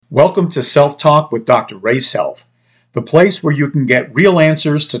Welcome to Self Talk with Dr. Ray Self, the place where you can get real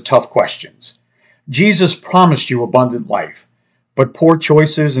answers to tough questions. Jesus promised you abundant life, but poor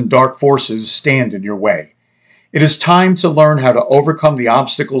choices and dark forces stand in your way. It is time to learn how to overcome the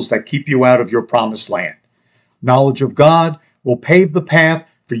obstacles that keep you out of your promised land. Knowledge of God will pave the path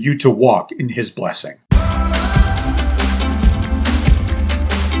for you to walk in His blessing.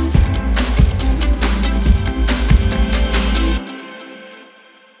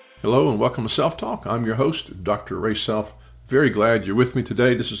 Hello and welcome to Self Talk. I'm your host, Dr. Ray Self. Very glad you're with me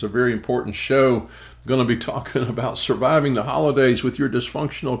today. This is a very important show. I'm going to be talking about surviving the holidays with your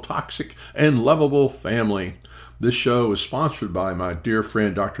dysfunctional, toxic, and lovable family. This show is sponsored by my dear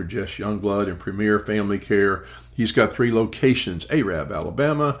friend, Dr. Jess Youngblood in Premier Family Care. He's got 3 locations, Arab,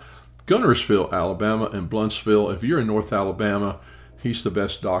 Alabama, Gunnersville, Alabama, and Bluntsville. If you're in North Alabama, he's the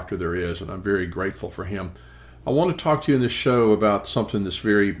best doctor there is, and I'm very grateful for him. I want to talk to you in this show about something that's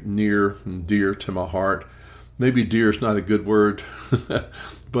very near and dear to my heart. Maybe dear is not a good word,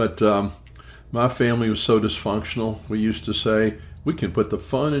 but my family was so dysfunctional. We used to say, we can put the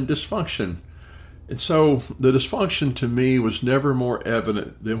fun in dysfunction. And so the dysfunction to me was never more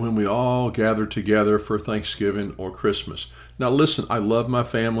evident than when we all gathered together for Thanksgiving or Christmas. Now listen, I love my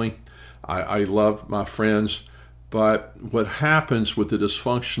family. I love my friends. But what happens with the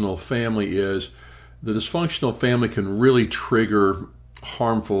dysfunctional family is the dysfunctional family can really trigger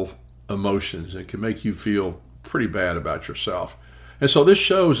harmful emotions. It can make you feel pretty bad about yourself. And so this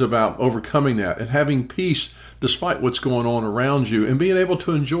show is about overcoming that and having peace despite what's going on around you and being able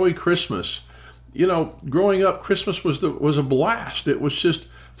to enjoy Christmas. You know, growing up, Christmas was a blast. It was just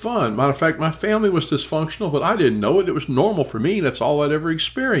fun. Matter of fact, my family was dysfunctional, but I didn't know it. It was normal for me. That's all I'd ever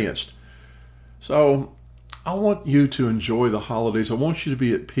experienced. So I want you to enjoy the holidays. I want you to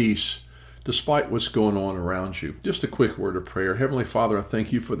be at peace despite what's going on around you. Just a quick word of prayer. Heavenly Father, I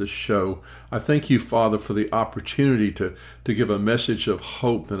thank you for this show. I thank you, Father, for the opportunity to give a message of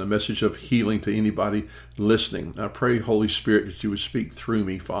hope and a message of healing to anybody listening. I pray, Holy Spirit, that you would speak through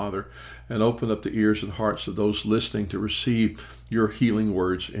me, Father, and open up the ears and hearts of those listening to receive your healing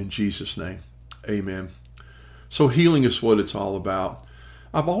words in Jesus' name. Amen. So healing is what it's all about.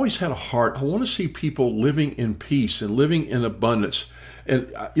 I've always had a heart. I want to see people living in peace and living in abundance.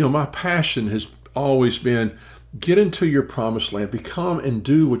 And, my passion has always been get into your promised land, become and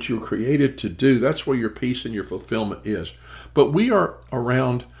do what you were created to do. That's where your peace and your fulfillment is. But we are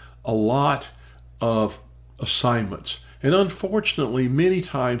around a lot of assignments. And unfortunately, many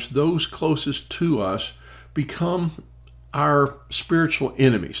times those closest to us become our spiritual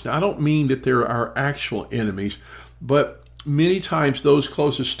enemies. Now, I don't mean that they're our actual enemies, but many times those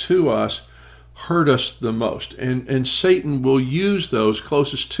closest to us hurt us the most. And Satan will use those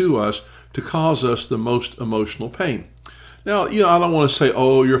closest to us to cause us the most emotional pain. Now, I don't want to say,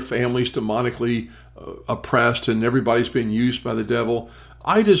 oh, your family's demonically oppressed and everybody's being used by the devil.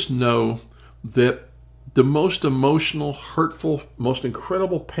 I just know that the most emotional, hurtful, most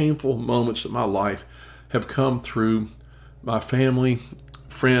incredible, painful moments of my life have come through my family,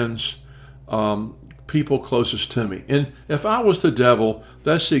 friends, people closest to me. And if I was the devil,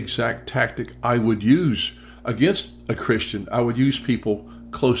 that's the exact tactic I would use against a Christian. I would use people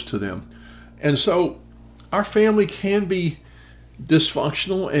close to them. And so our family can be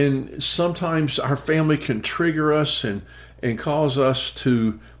dysfunctional, and sometimes our family can trigger us and cause us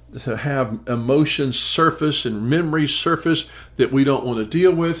to have emotions surface and memories surface that we don't want to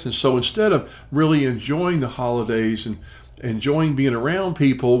deal with. And so instead of really enjoying the holidays and enjoying being around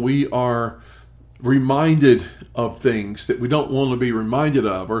people, we are reminded of things that we don't want to be reminded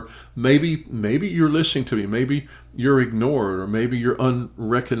of. Or maybe you're listening to me, maybe you're ignored, or maybe you're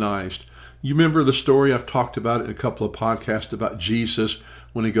unrecognized. You remember the story, I've talked about it in a couple of podcasts about Jesus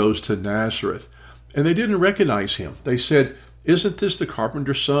when he goes to Nazareth. And they didn't recognize him. They said, isn't this the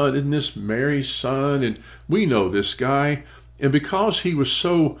carpenter's son? Isn't this Mary's son? And we know this guy. And because he was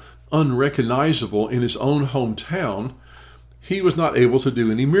so unrecognizable in his own hometown, he was not able to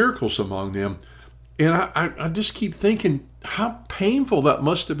do any miracles among them. And I just keep thinking how painful that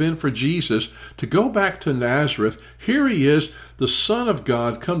must have been for Jesus to go back to Nazareth. Here he is, the Son of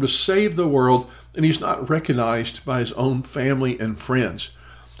God, come to save the world, and he's not recognized by his own family and friends.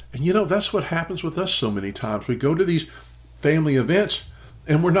 And that's what happens with us so many times. We go to these family events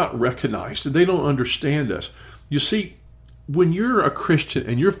and we're not recognized, and they don't understand us. You see, when you're a Christian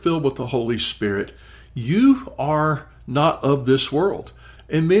and you're filled with the Holy Spirit, you are not of this world.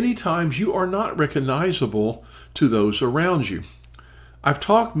 And many times you are not recognizable to those around you. I've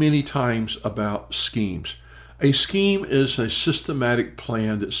talked many times about schemes. A scheme is a systematic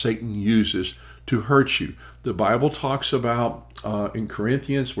plan that Satan uses to hurt you. The Bible talks about In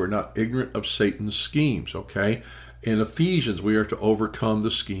Corinthians, we're not ignorant of Satan's schemes, okay? In Ephesians, we are to overcome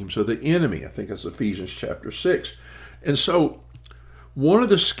the schemes of the enemy. I think that's Ephesians chapter 6. And so one of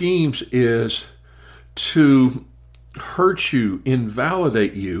the schemes is to hurt you,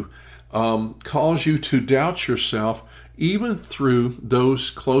 invalidate you, cause you to doubt yourself, even through those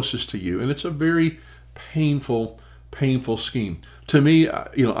closest to you. And it's a very painful scheme. To me,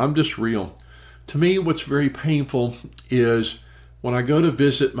 I'm just real. To me, what's very painful is when I go to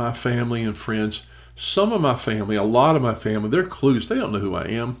visit my family and friends, some of my family, a lot of my family, they're clueless. They don't know who I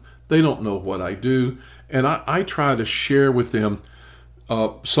am. They don't know what I do. And I try to share with them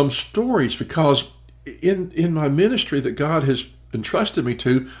some stories, because in my ministry that God has entrusted me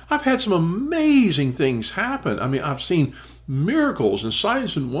to, I've had some amazing things happen. I mean, I've seen miracles and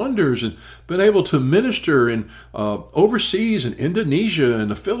signs and wonders, and been able to minister in overseas in Indonesia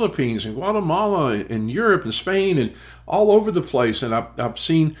and the Philippines and Guatemala and Europe and Spain and all over the place. And I've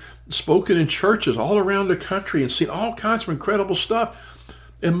spoken in churches all around the country and seen all kinds of incredible stuff.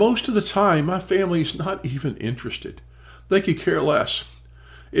 And most of the time, my family's not even interested. They could care less.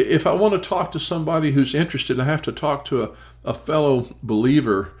 If I want to talk to somebody who's interested, I have to talk to a fellow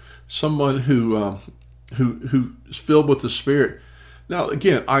believer, someone who is filled with the Spirit. Now,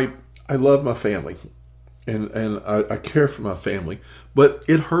 again, I love my family, and I care for my family, but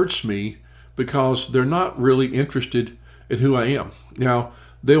it hurts me because they're not really interested in who I am. Now,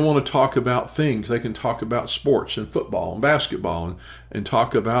 they want to talk about things. They can talk about sports and football and basketball and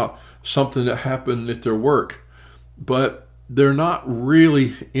talk about something that happened at their work, but they're not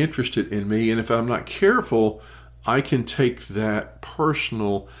really interested in me. And if I'm not careful, I can take that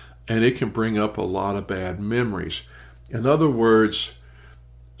personal, and it can bring up a lot of bad memories. In other words,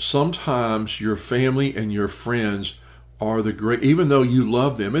 sometimes your family and your friends are the great, even though you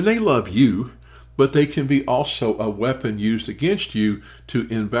love them and they love you, but they can be also a weapon used against you to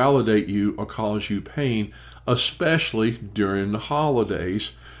invalidate you or cause you pain, especially during the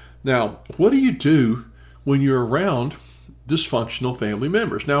holidays. Now, what do you do when you're around dysfunctional family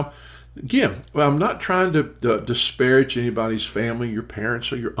members? Now, again, I'm not trying to disparage anybody's family, your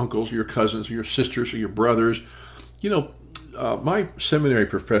parents or your uncles or your cousins or your sisters or your brothers. My seminary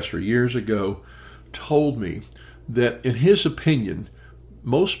professor years ago told me that in his opinion,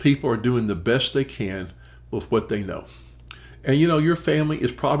 most people are doing the best they can with what they know. And your family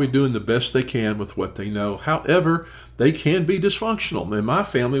is probably doing the best they can with what they know. However, they can be dysfunctional. And my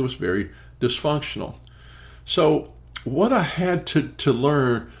family was very dysfunctional. So what I had to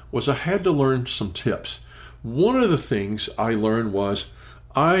learn was I had to learn some tips. One of the things I learned was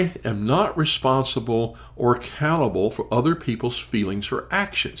I am not responsible or accountable for other people's feelings or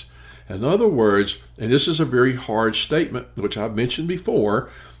actions. In other words, and this is a very hard statement, which I've mentioned before,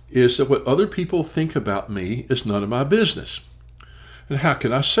 is that what other people think about me is none of my business. And how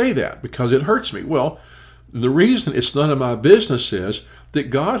can I say that? Because it hurts me. Well, the reason it's none of my business is that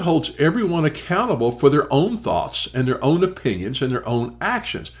God holds everyone accountable for their own thoughts and their own opinions and their own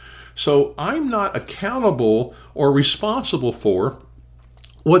actions. So I'm not accountable or responsible for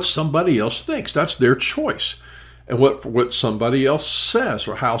what somebody else thinks. That's their choice. And what somebody else says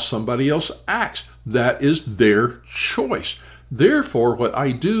or how somebody else acts, that is their choice. Therefore, what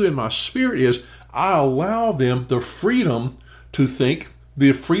I do in my spirit is I allow them the freedom to think,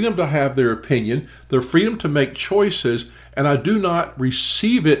 the freedom to have their opinion, the freedom to make choices, and I do not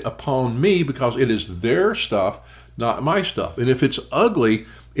receive it upon me because it is their stuff, not my stuff. And if it's ugly,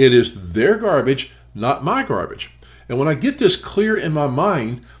 it is their garbage, not my garbage. And when I get this clear in my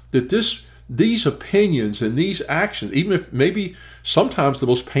mind that these opinions and these actions, even if maybe sometimes the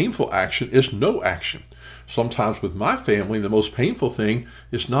most painful action is no action. Sometimes with my family, the most painful thing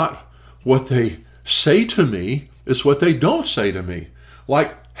is not what they say to me, it's what they don't say to me.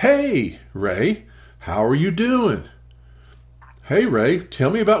 Like, hey, Ray, how are you doing? Hey, Ray, tell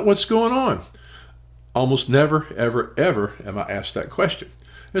me about what's going on. Almost never, ever, ever am I asked that question.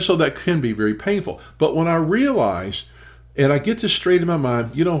 And so that can be very painful. But when I realize, and I get this straight in my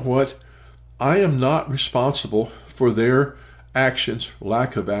mind, you know what? I am not responsible for their actions,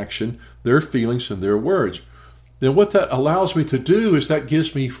 lack of action, their feelings, and their words. Then what that allows me to do is that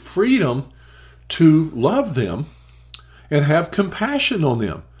gives me freedom to love them and have compassion on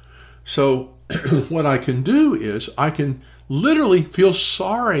them. So what I can do is I can literally feel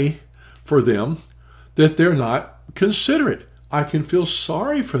sorry for them that they're not considerate. I can feel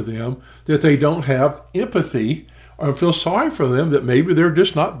sorry for them that they don't have empathy, or feel sorry for them that maybe they're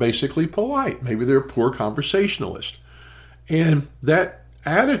just not basically polite. Maybe they're a poor conversationalist. And that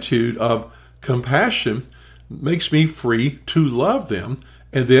attitude of compassion makes me free to love them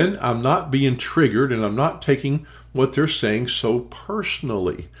And then I'm not being triggered and I'm not taking what they're saying so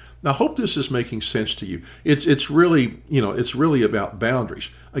personally. Now, I hope this is making sense to you. It's really, it's really about boundaries.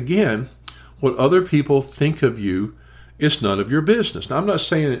 Again, what other people think of you is none of your business. Now, I'm not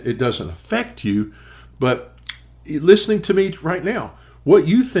saying it doesn't affect you, but listening to me right now, what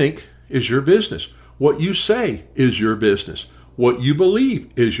you think is your business. What you say is your business. What you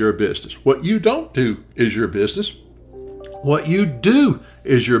believe is your business. What you don't do is your business. What you do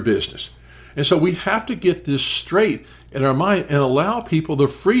is your business. And so we have to get this straight in our mind and allow people the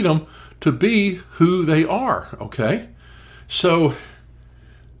freedom to be who they are, okay? So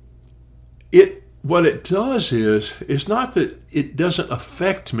what it does is not that it doesn't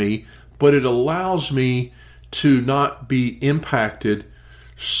affect me, but it allows me to not be impacted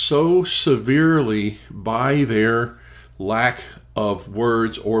so severely by their lack of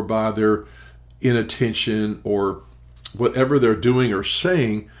words or by their inattention or whatever they're doing or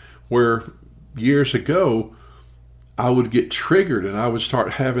saying, where years ago I would get triggered and I would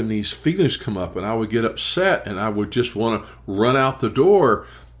start having these feelings come up and I would get upset and I would just want to run out the door.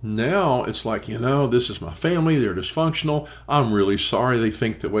 Now it's like, this is my family. They're dysfunctional. I'm really sorry they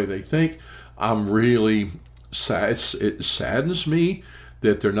think the way they think. I'm really sad. It saddens me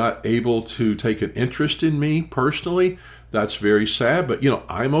that they're not able to take an interest in me personally. That's very sad. But,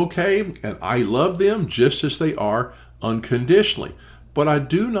 I'm okay and I love them just as they are unconditionally. But I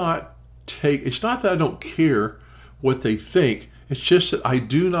do not it's not that I don't care what they think. It's just that I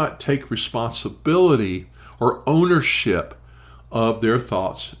do not take responsibility or ownership of their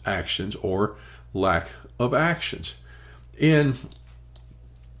thoughts, actions, or lack of actions. And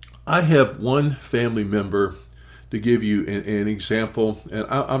I have one family member, to give you an example, and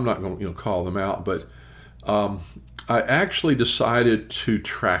I'm not going to call them out, but I actually decided to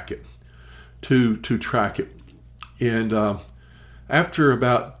track it, to track it. And after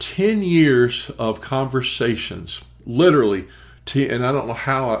about 10 years of conversations, literally, and I don't know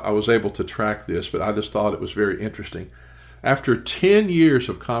how I was able to track this, but I just thought it was very interesting. After 10 years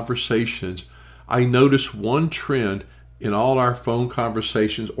of conversations, I noticed one trend in all our phone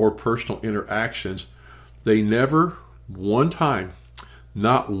conversations or personal interactions. They never,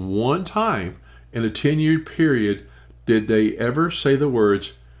 not one time in a 10-year period, did they ever say the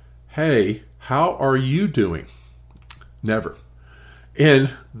words, "Hey, how are you doing?" Never.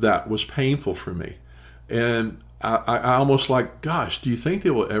 And that was painful for me. And I almost like, gosh, do you think they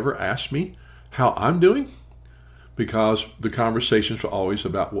will ever ask me how I'm doing? Because the conversations were always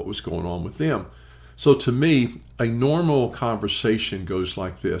about what was going on with them. So to me, a normal conversation goes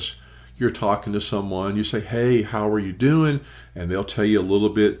like this. You're talking to someone, you say, "Hey, how are you doing?" And they'll tell you a little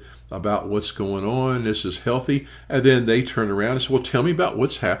bit about what's going on. This is healthy. And then they turn around and say, "Well, tell me about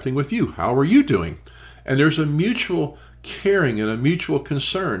what's happening with you. How are you doing?" And there's a mutual caring and a mutual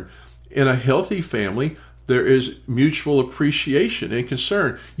concern. In a healthy family, there is mutual appreciation and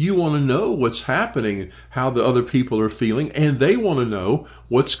concern. You want to know what's happening, how the other people are feeling, and they want to know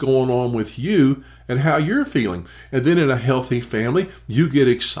what's going on with you and how you're feeling. And then in a healthy family, you get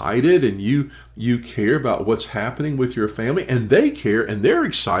excited and you care about what's happening with your family, and they care and they're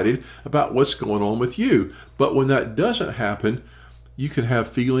excited about what's going on with you. But when that doesn't happen, you can have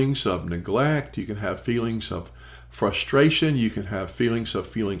feelings of neglect, you can have feelings of frustration, you can have feelings of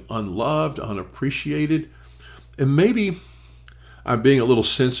feeling unloved, unappreciated. And maybe I'm being a little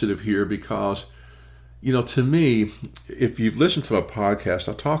sensitive here because, to me, if you've listened to my podcast,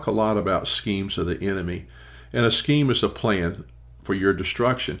 I talk a lot about schemes of the enemy. And a scheme is a plan for your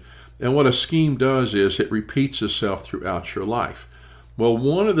destruction. And what a scheme does is it repeats itself throughout your life. Well,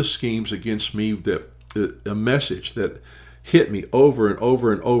 one of the schemes against me, a message that hit me over and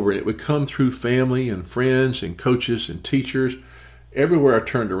over and over, and it would come through family and friends and coaches and teachers. Everywhere I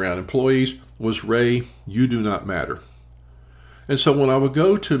turned around, employees, was, "Ray, you do not matter." And so when I would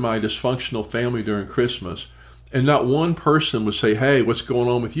go to my dysfunctional family during Christmas, and not one person would say, "Hey, what's going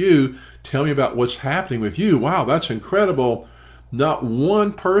on with you? Tell me about what's happening with you. Wow, that's incredible." Not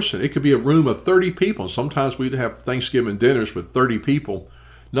one person. It could be a room of 30 people. Sometimes we'd have Thanksgiving dinners with 30 people.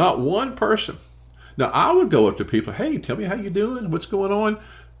 Not one person. Now, I would go up to people, "Hey, tell me how you doing, what's going on?"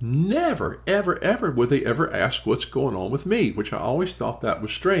 Never, ever, ever would they ever ask what's going on with me, which I always thought that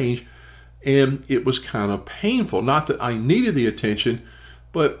was strange, and it was kind of painful. Not that I needed the attention,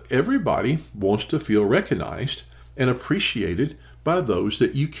 but everybody wants to feel recognized and appreciated by those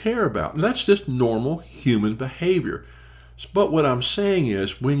that you care about, and that's just normal human behavior. But what I'm saying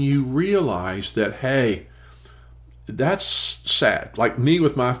is, when you realize that, hey, that's sad. Like me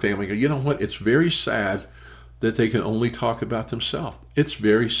with my family, you know what? It's very sad that they can only talk about themselves. It's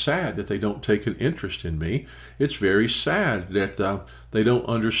very sad that they don't take an interest in me. It's very sad that They don't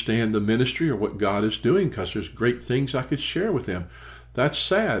understand the ministry or what God is doing because there's great things I could share with them. That's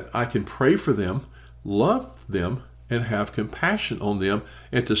sad. I can pray for them, love them, and have compassion on them.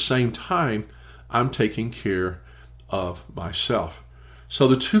 At the same time, I'm taking care of myself. So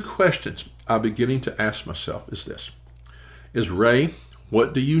the two questions I'm beginning to ask myself is this. Is Ray,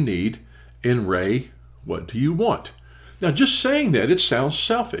 what do you need? And Ray, what do you want? Now, just saying that, it sounds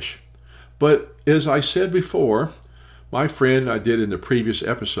selfish. But as I said before, my friend I did in the previous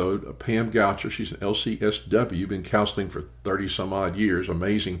episode, Pam Goucher, she's an LCSW, been counseling for 30 some odd years,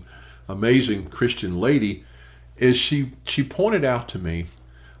 amazing Christian lady, is she pointed out to me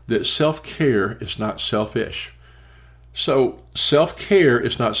that self-care is not selfish. So self-care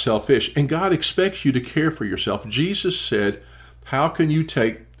is not selfish, and God expects you to care for yourself. Jesus said, how can you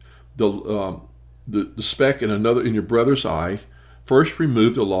take the speck in your brother's eye, first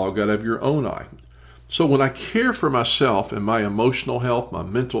remove the log out of your own eye? So when I care for myself and my emotional health, my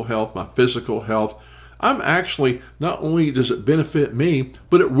mental health, my physical health, I'm actually, not only does it benefit me,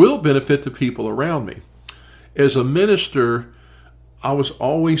 but it will benefit the people around me. As a minister, I was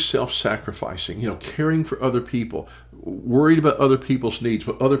always self-sacrificing, caring for other people, worried about other people's needs,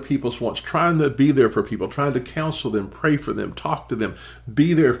 what other people's wants, trying to be there for people, trying to counsel them, pray for them, talk to them,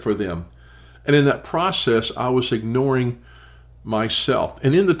 be there for them. And in that process, I was ignoring myself.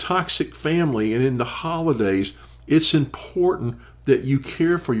 And in the toxic family and in the holidays, it's important that you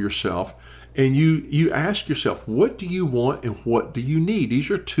care for yourself and you ask yourself, what do you want and what do you need? These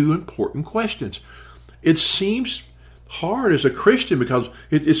are two important questions. It seems hard as a Christian because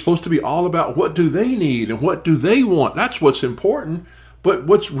it's supposed to be all about what do they need and what do they want. That's what's important. But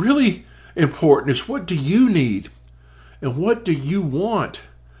what's really important is what do you need and what do you want?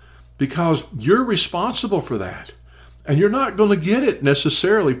 Because you're responsible for that. And you're not going to get it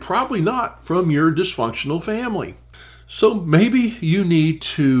necessarily, probably not from your dysfunctional family. So maybe you need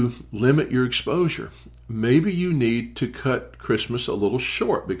to limit your exposure. Maybe you need to cut Christmas a little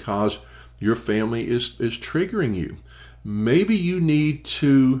short because your family is triggering you. Maybe you need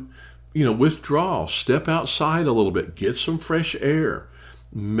to, withdraw, step outside a little bit, get some fresh air.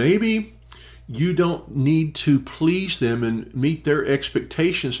 Maybe you don't need to please them and meet their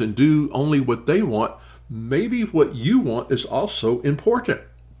expectations and do only what they want. Maybe what you want is also important.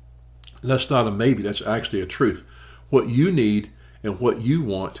 That's not a maybe, that's actually a truth. What you need and what you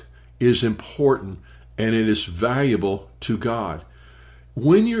want is important and it is valuable to God.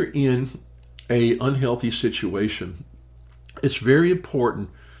 When you're in an unhealthy situation, it's very important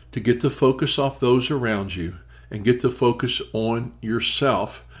to get the focus off those around you and get the focus on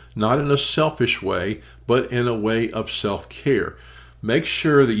yourself, not in a selfish way, but in a way of self-care. Make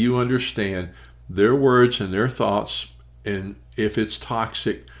sure that you understand their words and their thoughts, and if it's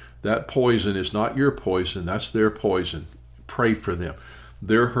toxic, that poison is not your poison, that's their poison. Pray for them.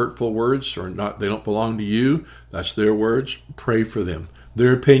 Their hurtful words are not, they don't belong to you, that's their words. Pray for them.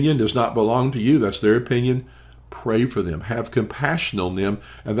 Their opinion does not belong to you, that's their opinion. Pray for them. Have compassion on them,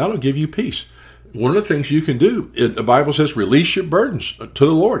 and that'll give you peace. One of the things you can do, the Bible says, release your burdens to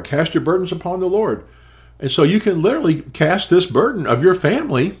the Lord. Cast your burdens upon the Lord. And so you can literally cast this burden of your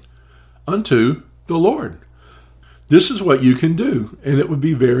family unto the Lord. This is what you can do, and it would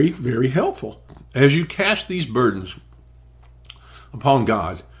be very, very helpful. As you cast these burdens upon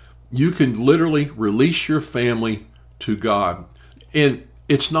God, you can literally release your family to God. And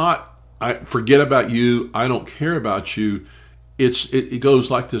it's not, I forget about you, I don't care about you. It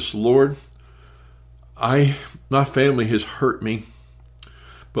goes like this: Lord, my family has hurt me,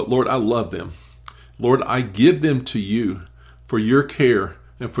 but Lord, I love them. Lord, I give them to you for your care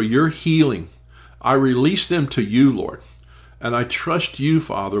and for your healing. I release them to you, Lord. And I trust you,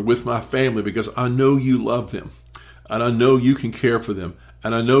 Father, with my family because I know you love them. And I know you can care for them.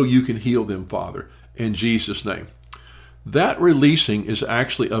 And I know you can heal them, Father, in Jesus' name. That releasing is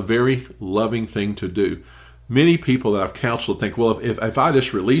actually a very loving thing to do. Many people that I've counseled think, well, if I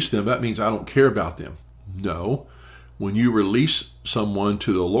just release them, that means I don't care about them. No. When you release someone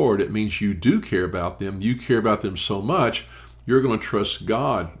to the Lord, it means you do care about them. You care about them so much, you're going to trust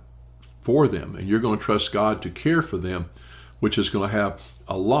God for them, and you're going to trust God to care for them, which is going to have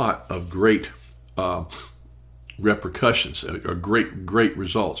a lot of great repercussions or great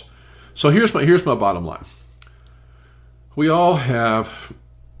results. So here's my bottom line. We all have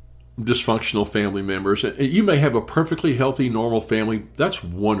dysfunctional family members, and you may have a perfectly healthy, normal family. That's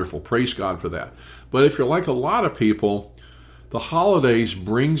wonderful. Praise God for that. But if you're like a lot of people, the holidays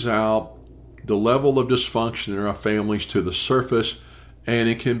brings out the level of dysfunction in our families to the surface, and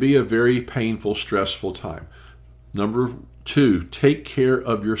it can be a very painful, stressful time. Number 2, take care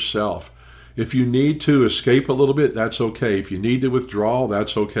of yourself. If you need to escape a little bit, that's okay. If you need to withdraw,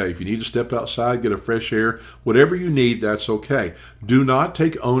 that's okay. If you need to step outside, get a fresh air, whatever you need, that's okay. Do not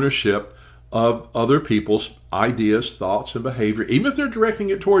take ownership of other people's ideas, thoughts, and behavior, even if they're directing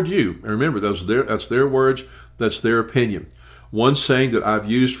it toward you. And remember, that's their words, that's their opinion. One saying that I've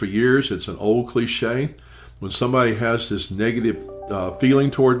used for years, it's an old cliche. When somebody has this negative feeling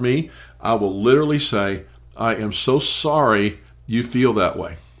toward me, I will literally say, I am so sorry you feel that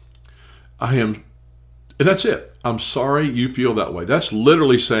way. And that's it. I'm sorry you feel that way. That's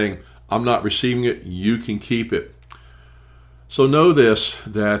literally saying, I'm not receiving it, you can keep it. So know this,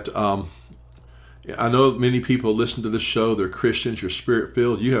 that I know many people listen to this show, they're Christians, you're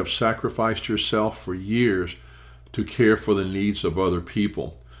spirit-filled. You have sacrificed yourself for years to care for the needs of other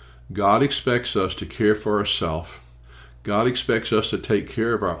people. God expects us to care for ourselves. God expects us to take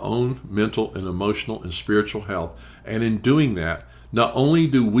care of our own mental and emotional and spiritual health. And in doing that, not only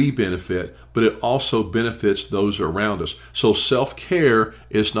do we benefit, but it also benefits those around us. So self-care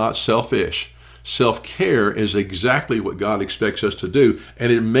is not selfish. Self-care is exactly what God expects us to do.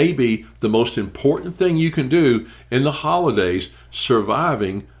 And it may be the most important thing you can do in the holidays,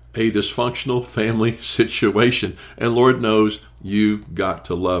 surviving a dysfunctional family situation. And Lord knows you got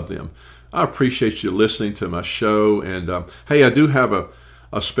to love them. I appreciate you listening to my show. And hey, I do have a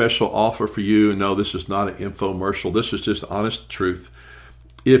special offer for you. No, this is not an infomercial. This is just honest truth.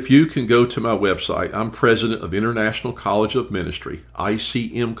 If you can go to my website, I'm president of International College of Ministry,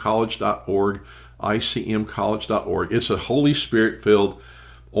 icmcollege.org, icmcollege.org. It's a Holy Spirit-filled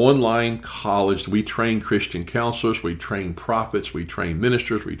online college. We train Christian counselors, we train prophets, we train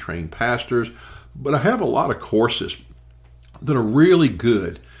ministers, we train pastors. But I have a lot of courses that are really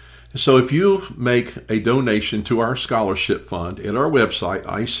good. So if you make a donation to our scholarship fund at our website,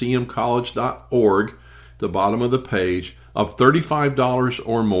 icmcollege.org, the bottom of the page, of $35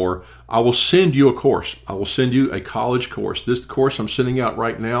 or more, I will send you a course. I will send you a college course. This course I'm sending out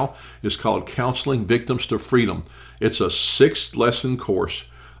right now is called Counseling Victims to Freedom. It's a 6-lesson course.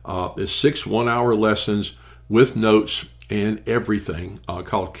 It's 6 one-hour lessons with notes and everything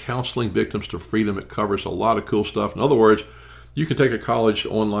called Counseling Victims to Freedom. It covers a lot of cool stuff. In other words, you can take a college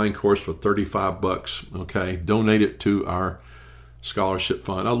online course for $35, okay? Donate it to our scholarship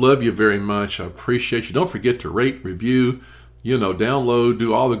fund. I love you very much. I appreciate you. Don't forget to rate, review, download,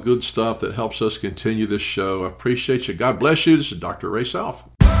 do all the good stuff that helps us continue this show. I appreciate you. God bless you. This is Dr. Ray Self.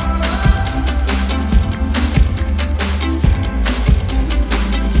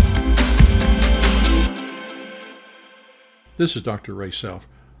 This is Dr. Ray Self.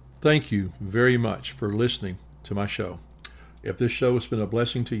 Thank you very much for listening to my show. If this show has been a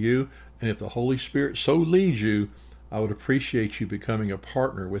blessing to you, and if the Holy Spirit so leads you, I would appreciate you becoming a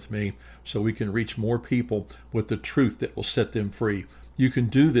partner with me so we can reach more people with the truth that will set them free. You can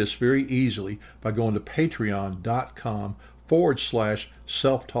do this very easily by going to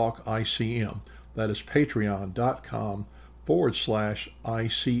patreon.com/selftalkicm. That is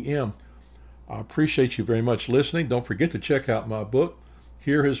patreon.com/ICM. I appreciate you very much listening. Don't forget to check out my book,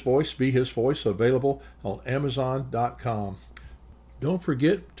 Hear His Voice, Be His Voice, available on Amazon.com. Don't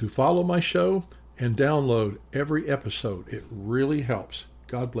forget to follow my show and download every episode. It really helps.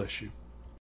 God bless you.